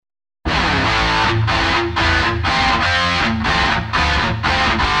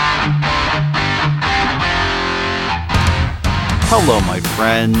Hello, my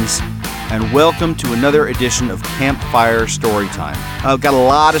friends, and welcome to another edition of Campfire Storytime. I've got a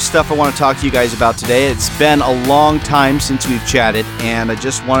lot of stuff I want to talk to you guys about today. It's been a long time since we've chatted, and I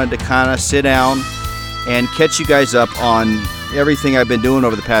just wanted to kind of sit down and catch you guys up on everything I've been doing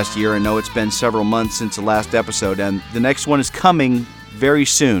over the past year. I know it's been several months since the last episode, and the next one is coming very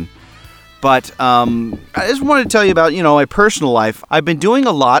soon. But I just wanted to tell you about, my personal life. I've been doing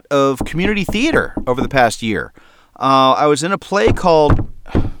a lot of community theater over the past year. I was in a play called...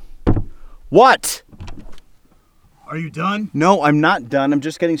 What? Are you done? No, I'm not done. I'm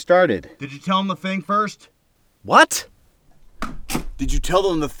just getting started. Did you tell them the thing first? What? Did you tell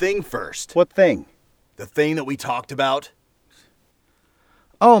them the thing first? What thing? The thing that we talked about?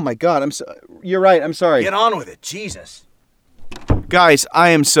 Oh my God, you're right, I'm sorry. Get on with it, Jesus. Guys, I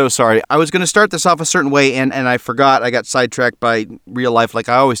am so sorry. I was going to start this off a certain way, and I forgot. I got sidetracked by real life like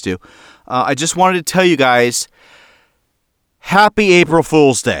I always do. I just wanted to tell you guys, Happy April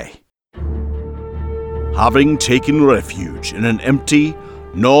Fool's Day. Having taken refuge in an empty,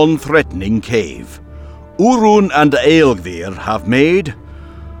 non-threatening cave, Urun and Eilgdir have made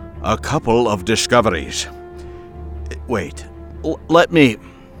a couple of discoveries. Wait, let me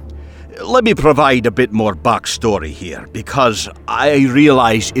provide a bit more backstory here, because I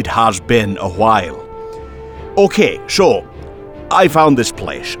realize it has been a while. Okay, so I found this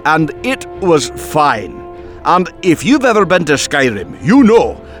place, and it was fine. And if you've ever been to Skyrim, you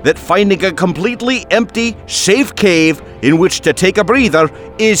know that finding a completely empty, safe cave in which to take a breather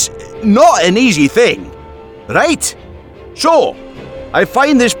is not an easy thing, right? So, I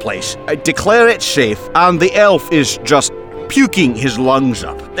find this place, I declare it safe, and the elf is just puking his lungs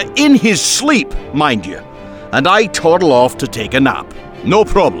up. In his sleep, mind you. And I toddle off to take a nap. No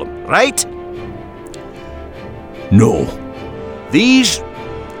problem, right? No. These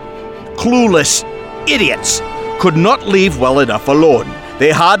clueless idiots could not leave well enough alone.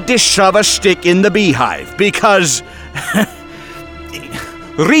 They had to shove a stick in the beehive because...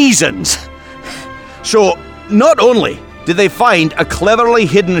 reasons. So, not only did they find a cleverly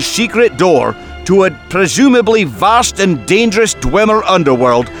hidden secret door to a presumably vast and dangerous Dwemer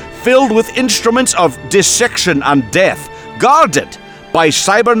underworld filled with instruments of dissection and death, guarded by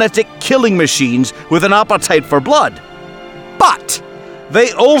cybernetic killing machines with an appetite for blood. But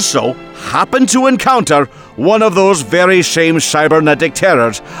they also happened to encounter one of those very same cybernetic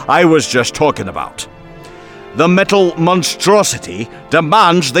terrors I was just talking about. The metal monstrosity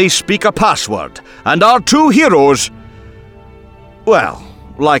demands they speak a password, and our two heroes, well,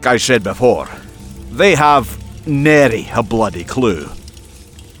 like I said before, they have nary a bloody clue.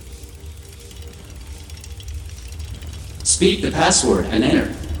 Speak the password and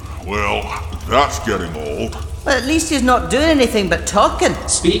enter. Well, that's getting old. Well, at least he's not doing anything but talking.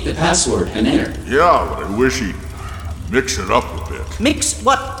 Speak the password and enter. Yeah, but I wish he'd mix it up a bit. Mix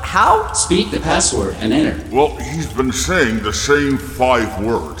what? How? Speak the password and enter. Well, he's been saying the same 5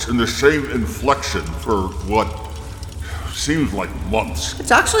 words in the same inflection for, what, seems like months. It's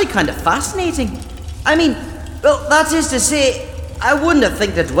actually kind of fascinating. I mean, well, that is to say, I wouldn't have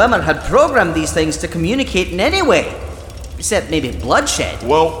think that Dwemer had programmed these things to communicate in any way. Except maybe bloodshed.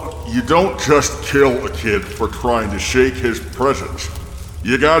 Well, you don't just kill a kid for trying to shake his presence.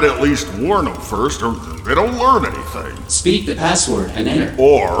 You gotta at least warn them first, or they don't learn anything. Speak the password and enter.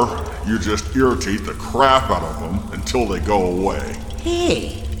 Or you just irritate the crap out of them until they go away.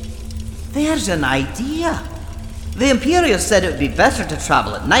 Hey, there's an idea. The Imperials said it would be better to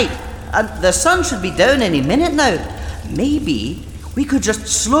travel at night, and the sun should be down any minute now. Maybe we could just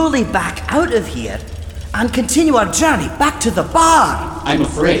slowly back out of here and continue our journey back to the bar. I'm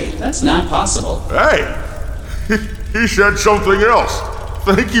afraid that's not possible. Hey, he said something else.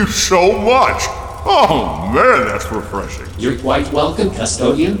 Thank you so much. Oh man, that's refreshing. You're quite welcome,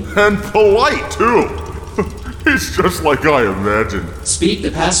 custodian. And polite too. It's just like I imagined. Speak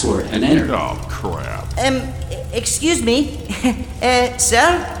the password and enter. Oh crap. Excuse me,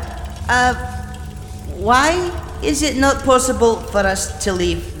 sir? Why is it not possible for us to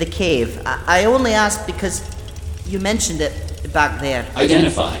leave the cave? I only asked because you mentioned it back there.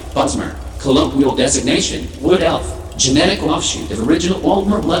 Identify, Bosmer. Colloquial designation, Wood Elf. Genetic offshoot of original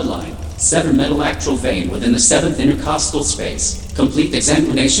Aldmer bloodline. Severed metal actral vein within the 7th intercostal space. Complete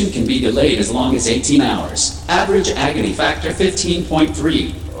examination can be delayed as long as 18 hours. Average agony factor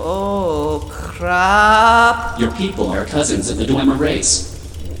 15.3. Oh, crap. Your people are cousins of the Dwemer race.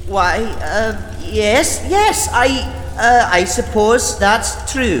 Why, yes, I suppose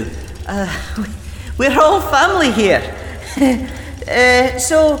that's true. We're all family here.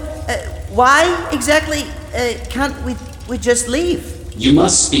 So, why exactly can't we just leave? You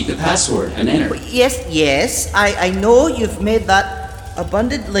must speak the password and enter. Yes, I know you've made that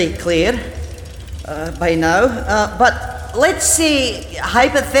abundantly clear by now. But let's say,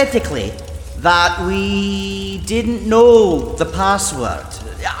 hypothetically, that we didn't know the password.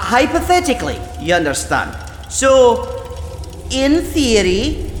 Hypothetically, you understand. So, in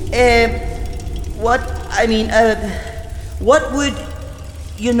theory, what would,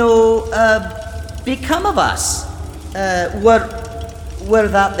 become of us? Were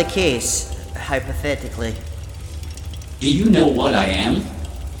that the case, hypothetically? Do you know what I am?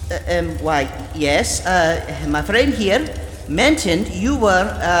 Why, yes. My friend here mentioned you were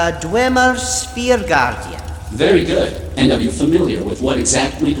a Dwemer Sphere Guardian. Very good. And are you familiar with what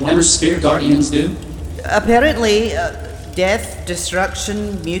exactly Dwemer Sphere Guardians do? Apparently, death,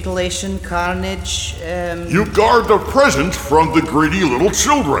 destruction, mutilation, carnage, You guard the presents from the greedy little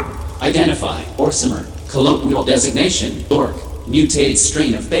children. Identify, Orsimer. Colloquial designation, Orc. Mutated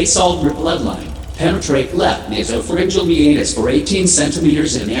strain of base Aldmer bloodline. Penetrate left nasopharyngeal meatus for 18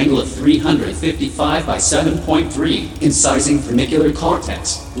 centimeters at an angle of 355 by 7.3, incising formicular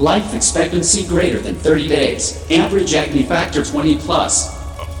cortex. Life expectancy greater than 30 days. Average acne factor 20 plus.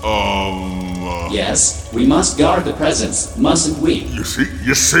 Yes, we must guard the presence, mustn't we? You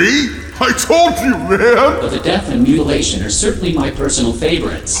see? I told you, man! But the death and mutilation are certainly my personal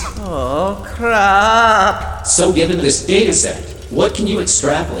favorites. Oh, crap. So given this data set, what can you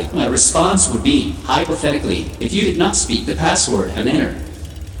extrapolate? My response would be, hypothetically, if you did not speak the password and enter.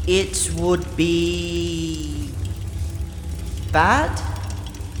 It would be bad?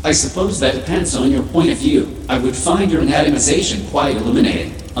 I suppose that depends on your point of view. I would find your anatomization quite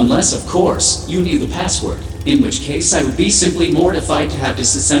illuminating. Unless, of course, you knew the password. In which case, I would be simply mortified to have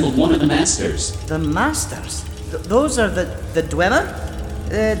disassembled one of the masters. The masters? Those are the Dwemer?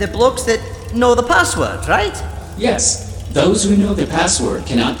 The blokes that know the password, right? Yes. Those who know the password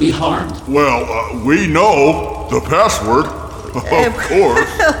cannot be harmed. Well, we know the password. Of course.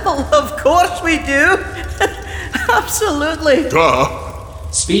 Of course we do. Absolutely.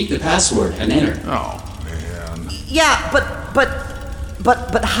 Duh. Speak the password and enter. Oh, man. Yeah,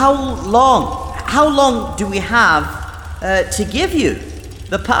 but how long? How long do we have to give you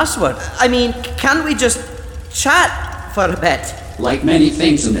the password? I mean, can't we just chat for a bit? Like many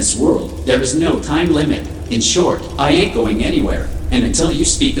things in this world, there is no time limit. In short, I ain't going anywhere. And until you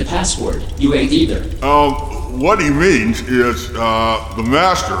speak the password, you ain't either. What he means is, the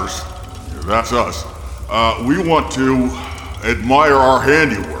masters, that's us, we want to admire our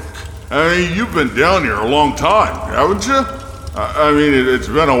handiwork. I mean, you've been down here a long time, haven't you? I mean, it's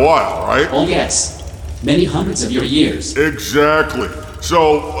been a while, right? Oh, yes. Many hundreds of your years. Exactly.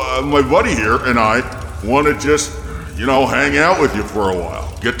 So, my buddy here and I want to just, hang out with you for a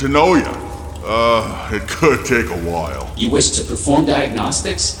while. Get to know you. It could take a while. You wish to perform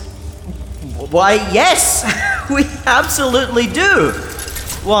diagnostics? Why, yes! We absolutely do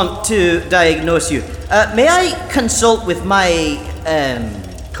want to diagnose you. May I consult with my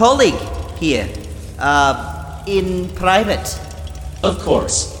colleague here in private? Of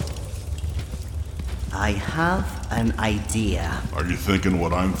course. I have an idea. Are you thinking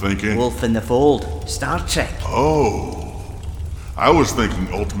what I'm thinking? Wolf in the Fold, Star Trek. Oh. I was thinking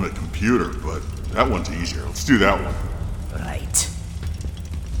Ultimate Computer, but that one's easier. Let's do that one. Right.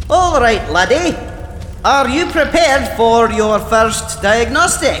 All right, laddie. Are you prepared for your first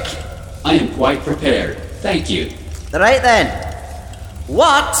diagnostic? I am quite prepared. Thank you. Right then.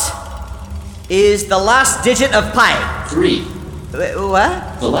 What is the last digit of pi? 3.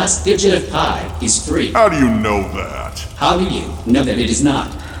 What? The last digit of pi is 3. How do you know that? How do you know that it is not?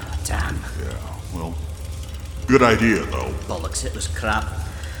 Damn. Yeah, well, good idea, though. Bollocks, it was crap.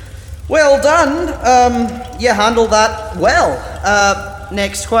 Well done. You handled that well.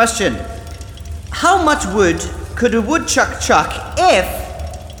 Next question. How much wood could a woodchuck chuck if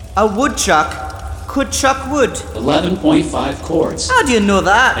a woodchuck could chuck wood? 11.5 cords. How do you know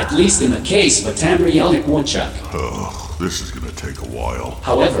that? At least in the case of a Tamrielic woodchuck. This is gonna take a while.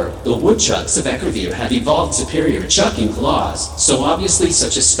 However, the woodchucks of Eckervere have evolved superior chucking claws, so obviously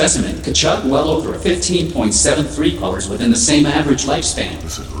such a specimen could chuck well over 15.73 hours within the same average lifespan.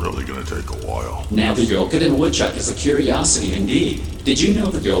 This is really gonna take a while. Now the Yolkiden woodchuck is a curiosity indeed. Did you know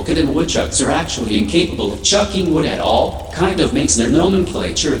that Yolkiden woodchucks are actually incapable of chucking wood at all? Kind of makes their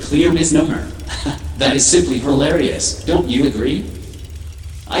nomenclature a clear misnomer. That is simply hilarious, don't you agree?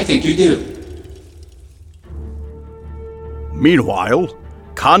 I think you do. Meanwhile,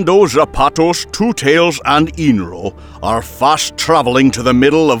 Kando, Zapatos, Two Tails, and Inro are fast traveling to the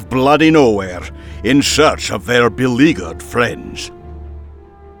middle of bloody nowhere in search of their beleaguered friends.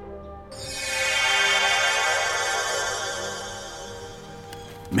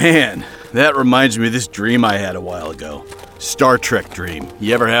 Man, that reminds me of this dream I had a while ago. Star Trek dream.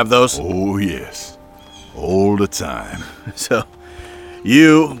 You ever have those? Oh, yes. All the time. So,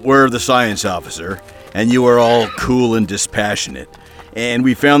 you were the science officer, and you were all cool and dispassionate. And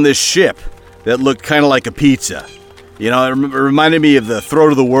we found this ship that looked kind of like a pizza. You know, it reminded me of the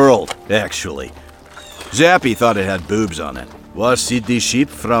Throat of the World, actually. Zappy thought it had boobs on it. Was it the ship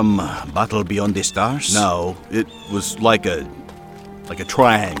from Battle Beyond the Stars? No, it was like a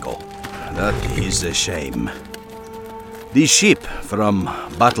triangle. That is a shame. The ship from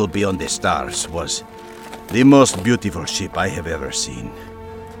Battle Beyond the Stars was the most beautiful ship I have ever seen.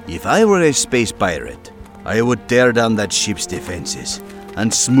 If I were a space pirate, I would tear down that ship's defenses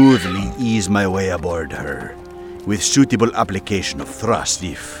and smoothly ease my way aboard her, with suitable application of thrust,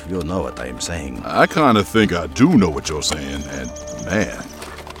 if you know what I am saying. I kind of think I do know what you're saying, and man,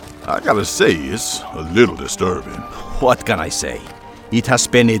 I gotta say, it's a little disturbing. What can I say? It has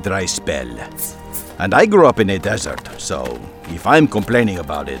been a dry spell. And I grew up in a desert, so if I'm complaining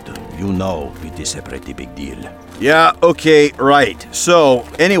about it, you know it is a pretty big deal. Yeah, okay, right. So,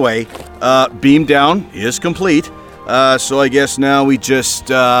 anyway, beam down is complete. So I guess now we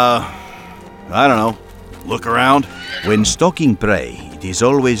just, I don't know, look around. When stalking prey, it is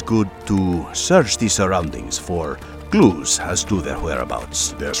always good to search the surroundings for clues as to their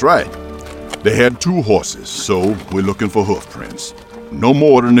whereabouts. That's right. They had 2 horses, so we're looking for hoof prints. No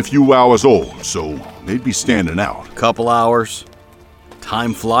more than a few hours old, so they'd be standing out. Couple hours.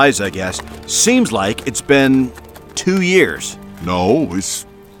 Time flies, I guess. Seems like it's been 2 years. No, it's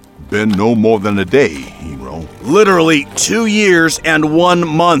been no more than a day, Hero. Literally 2 years and 1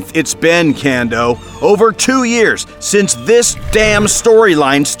 month it's been, Kando. Over 2 years since this damn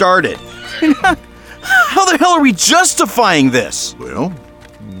storyline started. How the hell are we justifying this? Well,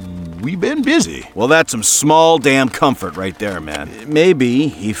 we've been busy. Well, that's some small damn comfort right there, man. Maybe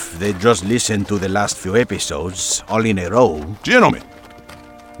if they just listened to the last few episodes all in a row. Gentlemen,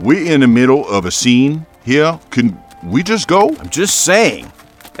 we're in the middle of a scene here. Can we just go? I'm just saying.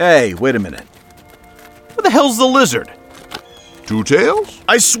 Hey, wait a minute. Where the hell's the lizard? Two Tails?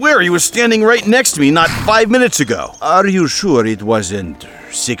 I swear he was standing right next to me not 5 minutes ago. Are you sure it wasn't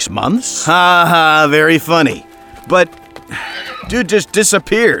 6 months? Ha ha, very funny. But dude just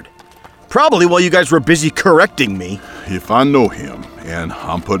disappeared. Probably while you guys were busy correcting me. If I know him, and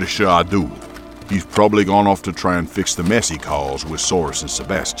I'm pretty sure I do, he's probably gone off to try and fix the mess he caused with Soros and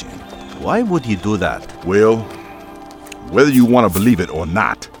Sebastian. Why would he do that? Well, whether you want to believe it or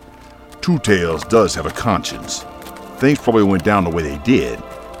not, Two Tails does have a conscience. Things probably went down the way they did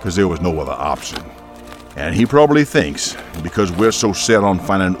because there was no other option. And he probably thinks, because we're so set on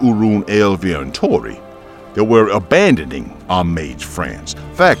finding Urun, Aelvir, and Tori, that we're abandoning our mage friends.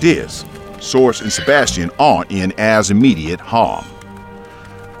 Fact is, Soros and Sebastian aren't in as immediate harm.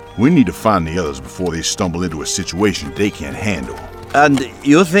 We need to find the others before they stumble into a situation they can't handle. And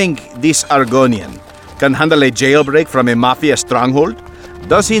you think this Argonian can handle a jailbreak from a mafia stronghold?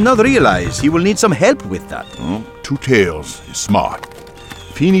 Does he not realize he will need some help with that? Two Tails is smart.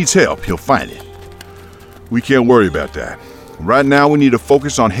 If he needs help, he'll find it. We can't worry about that. Right now, we need to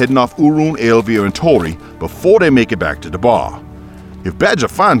focus on heading off Urun, Aelvir, and Tori before they make it back to the bar. If Badger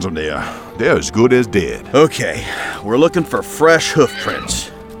finds them there, they're as good as dead. Okay, we're looking for fresh hoof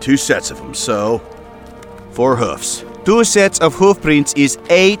prints. 2 sets of them, so 4 hoofs. 2 sets of hoof prints is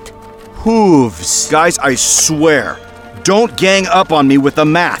 8 hooves. Guys, I swear, don't gang up on me with the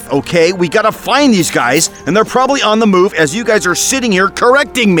math, okay? We gotta find these guys, and they're probably on the move as you guys are sitting here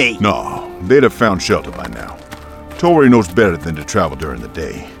correcting me. No, they'd have found shelter by now. Tori knows better than to travel during the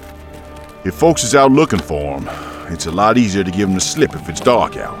day. If folks is out looking for them, it's a lot easier to give them the slip if it's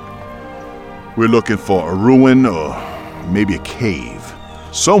dark out. We're looking for a ruin or maybe a cave.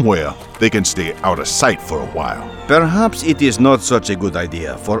 Somewhere they can stay out of sight for a while. Perhaps it is not such a good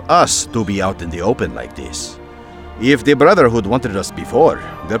idea for us to be out in the open like this. If the Brotherhood wanted us before,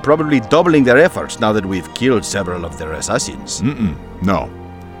 they're probably doubling their efforts now that we've killed several of their assassins. No.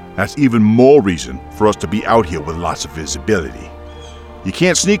 That's even more reason for us to be out here with lots of visibility. You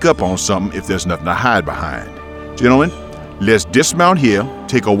can't sneak up on something if there's nothing to hide behind. Gentlemen, let's dismount here,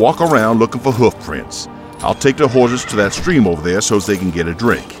 take a walk around looking for hoof prints. I'll take the horses to that stream over there so they can get a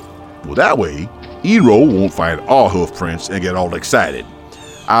drink. Well, that way, Ero won't find our hoof prints and get all excited.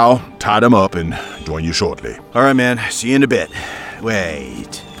 I'll tie them up and join you shortly. All right, man. See you in a bit.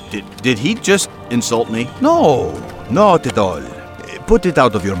 Wait. Did he just insult me? No, not at all. Put it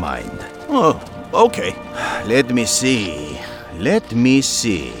out of your mind. Oh, okay. Let me see.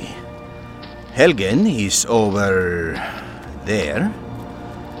 Helgen is over there.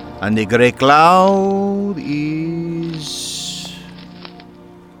 And the Grey Cloud is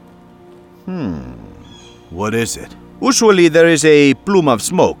What is it? Usually there is a plume of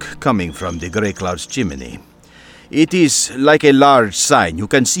smoke coming from the Grey Cloud's chimney. It is like a large sign you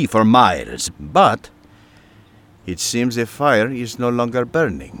can see for miles, but it seems the fire is no longer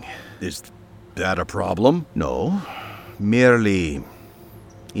burning. Is that a problem? No, merely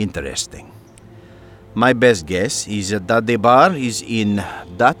interesting. My best guess is that the bar is in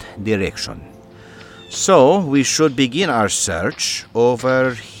that direction. So we should begin our search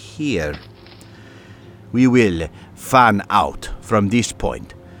over here. We will fan out from this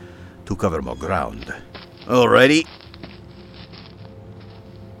point to cover more ground. Alrighty.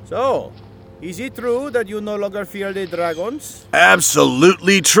 So, is it true that you no longer fear the dragons?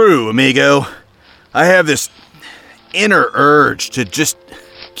 Absolutely true, amigo. I have this inner urge to just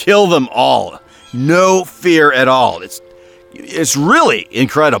kill them all. No fear at all. It's really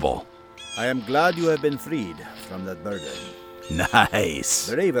incredible. I am glad you have been freed from that burden. Nice.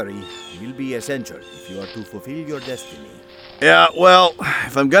 Bravery will be essential if you are to fulfill your destiny. Yeah, well,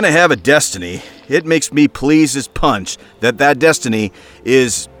 if I'm gonna have a destiny, it makes me pleased as punch that destiny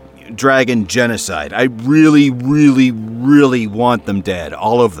is dragon genocide. I really, really, really want them dead.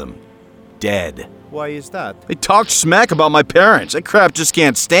 All of them. Dead. Why is that? They talked smack about my parents. That crap just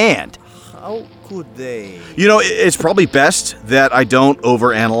can't stand. How could they? You know, it's probably best that I don't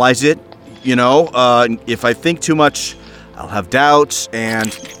overanalyze it. You know, if I think too much, I'll have doubts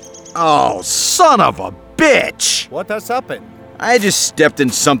and... Oh, son of a bitch! What has happened? I just stepped in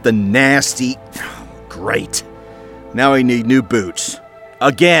something nasty. Great. Now I need new boots.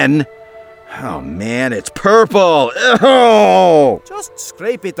 Again. Oh man, it's purple. Oh! Just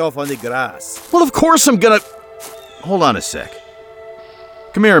scrape it off on the grass. Well, of course I'm gonna... Hold on a sec.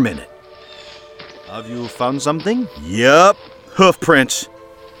 Come here a minute. Have you found something? Yup. Hoof prints.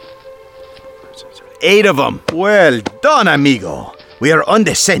 8 of them. Well Done, amigo. We are on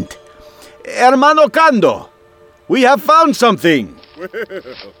descent. Hermano Kando, we have found something. Well,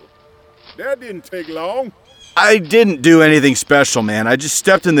 that didn't take long. I didn't do anything special, man. I just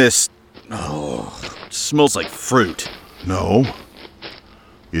stepped in this... Oh, it smells like fruit. No.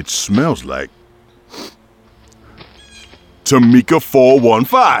 It smells like Tamika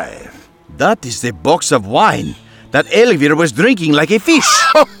 415. That is the box of wine that Elvir was drinking like a fish.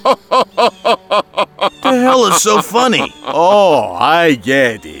 The hell is so funny? Oh, I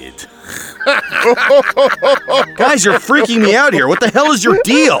get it. Guys, you're freaking me out here. What the hell is your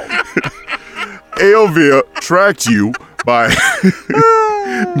deal? Elvir tracked you by...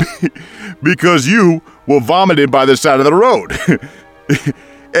 because you were vomited by the side of the road.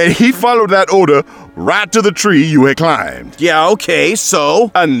 And he followed that odor right to the tree you had climbed. Yeah, okay,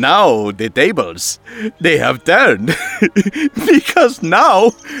 so? And now the tables, they have turned. Because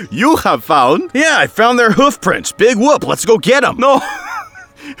now you have found... Yeah, I found their hoof prints. Big whoop, let's go get them. No,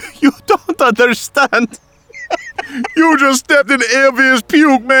 you don't understand. You just stepped in Elvir's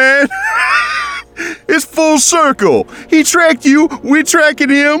puke, man. It's full circle. He tracked you, we're tracking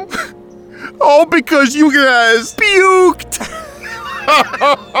him. All because you guys puked.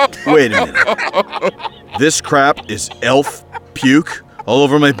 Wait a minute. This crap is elf puke all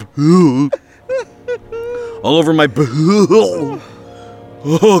over my... All over my... Oh.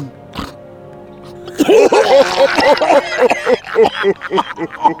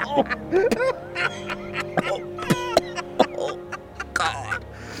 God.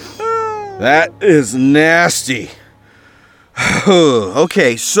 That is nasty.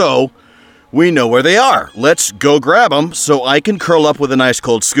 Okay, so we know where they are. Let's go grab them so I can curl up with a nice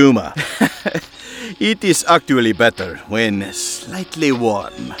cold skooma. It is actually better when slightly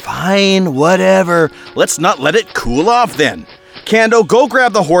warm. Fine, whatever. Let's not let it cool off then. Kando, go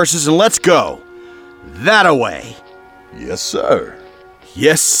grab the horses and let's go. That-a-way. Yes, sir.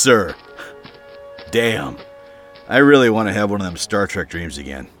 Yes, sir. Damn. I really want to have one of them Star Trek dreams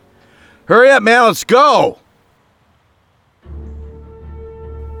again. Hurry up, man, let's go!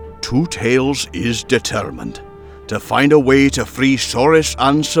 Two Tails is determined to find a way to free Soris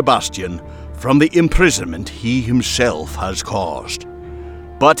and Sebastian from the imprisonment he himself has caused.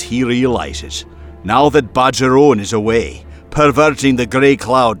 But he realizes, now that Badgeron is away, perverting the Grey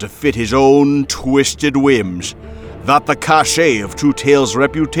Cloud to fit his own twisted whims, that the cachet of Two Tails'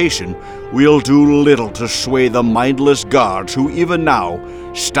 reputation will do little to sway the mindless guards who even now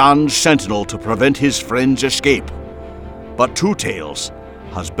stand sentinel to prevent his friend's escape. But Two Tails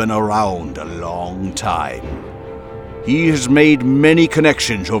has been around a long time. He has made many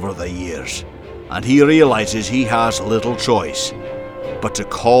connections over the years, and he realizes he has little choice but to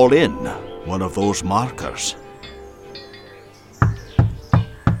call in one of those markers.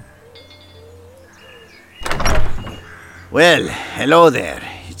 Well, hello there.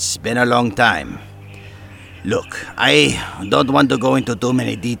 It's been a long time. Look, I don't want to go into too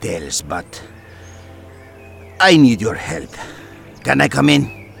many details, but I need your help. Can I come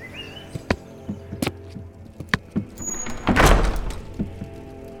in?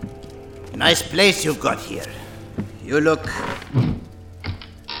 Nice place you've got here. You look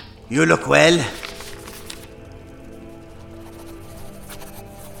well.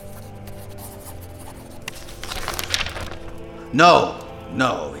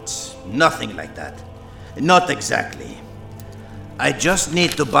 No, it's nothing like that. Not exactly. I just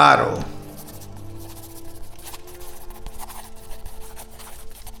need to borrow.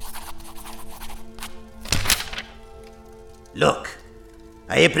 Look,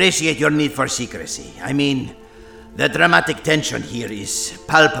 I appreciate your need for secrecy. I mean, the dramatic tension here is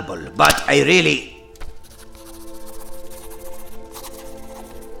palpable, but I really...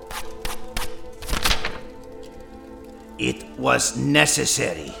 It was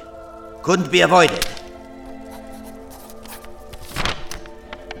necessary. Couldn't be avoided.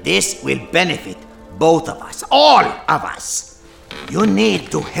 This will benefit both of us, all of us. You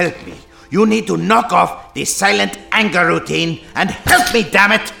need to help me. You need to knock off the silent anger routine and help me,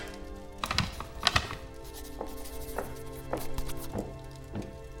 damn it!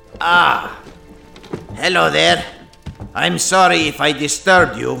 Hello there. I'm sorry if I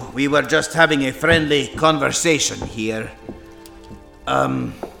disturbed you. We were just having a friendly conversation here.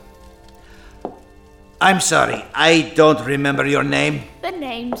 I'm sorry, I don't remember your name. The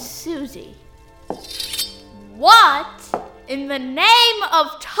name's Susie. What in the name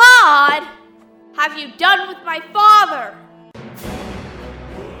of Todd have you done with my father?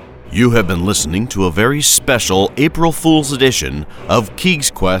 You have been listening to a very special April Fool's edition of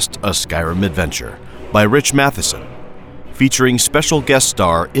Keeg's Quest, A Skyrim Adventure by Rich Matheson, featuring special guest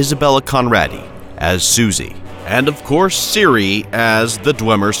star Isabella Conradi as Susie, and of course Ciri as the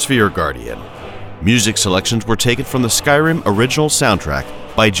Dwemer Sphere Guardian. Music selections were taken from the Skyrim original soundtrack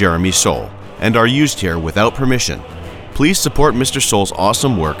by Jeremy Soule and are used here without permission. Please support Mr. Soule's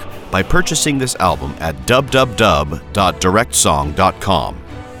awesome work by purchasing this album at www.directsong.com.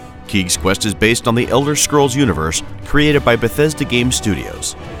 Keeg's Quest is based on the Elder Scrolls universe created by Bethesda Game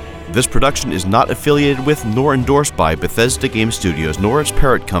Studios. This production is not affiliated with nor endorsed by Bethesda Game Studios nor its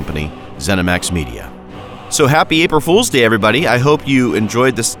parent company, ZeniMax Media. So happy April Fool's Day, everybody. I hope you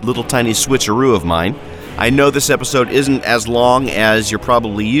enjoyed this little tiny switcheroo of mine. I know this episode isn't as long as you're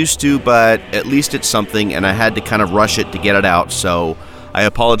probably used to, but at least it's something, and I had to kind of rush it to get it out, so I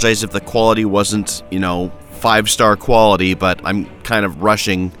apologize if the quality wasn't, 5-star quality, but I'm kind of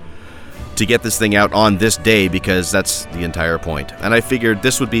rushing to get this thing out on this day because that's the entire point. And I figured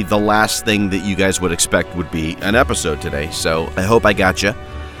this would be the last thing that you guys would expect would be an episode today, so I hope I got you.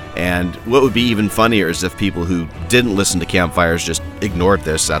 And what would be even funnier is if people who didn't listen to Campfires just ignored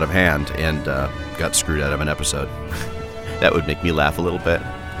this out of hand and got screwed out of an episode. That would make me laugh a little bit.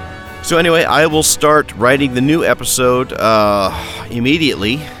 So anyway, I will start writing the new episode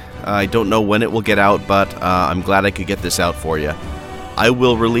immediately. I don't know when it will get out, but I'm glad I could get this out for you. I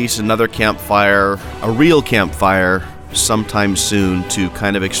will release another campfire, a real campfire, sometime soon to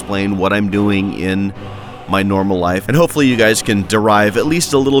kind of explain what I'm doing in my normal life, and hopefully you guys can derive at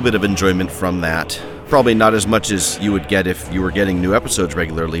least a little bit of enjoyment from that. Probably not as much as you would get if you were getting new episodes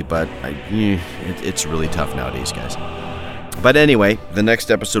regularly, but it's really tough nowadays, guys. But anyway, the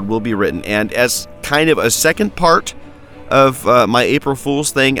next episode will be written, and as kind of a second part of my April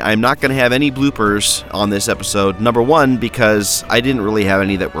Fool's thing, I'm not going to have any bloopers on this episode. Number one, because I didn't really have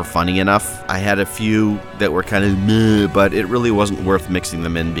any that were funny enough. I had a few that were kind of meh, but it really wasn't worth mixing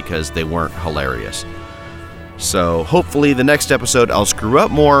them in because they weren't hilarious. So hopefully the next episode I'll screw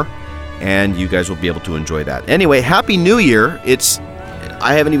up more and you guys will be able to enjoy that. Anyway, Happy New Year.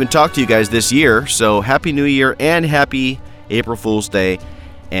 I haven't even talked to you guys this year, so Happy New Year and Happy April Fool's Day.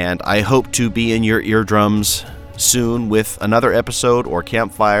 And I hope to be in your eardrums soon with another episode or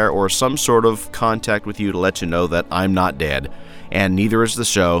campfire or some sort of contact with you to let you know that I'm not dead. And neither is the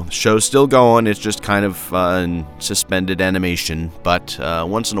show. The show's still going. It's just kind of in suspended animation. But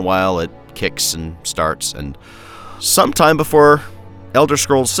once in a while it kicks and starts. And sometime before Elder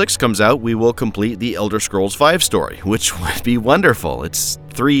Scrolls 6 comes out, we will complete the Elder Scrolls 5 story, which would be wonderful. It's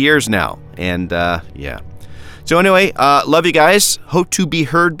 3 years now. And yeah. So anyway, love you guys. Hope to be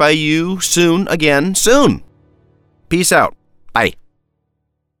heard by you soon again. Soon. Peace out. Bye.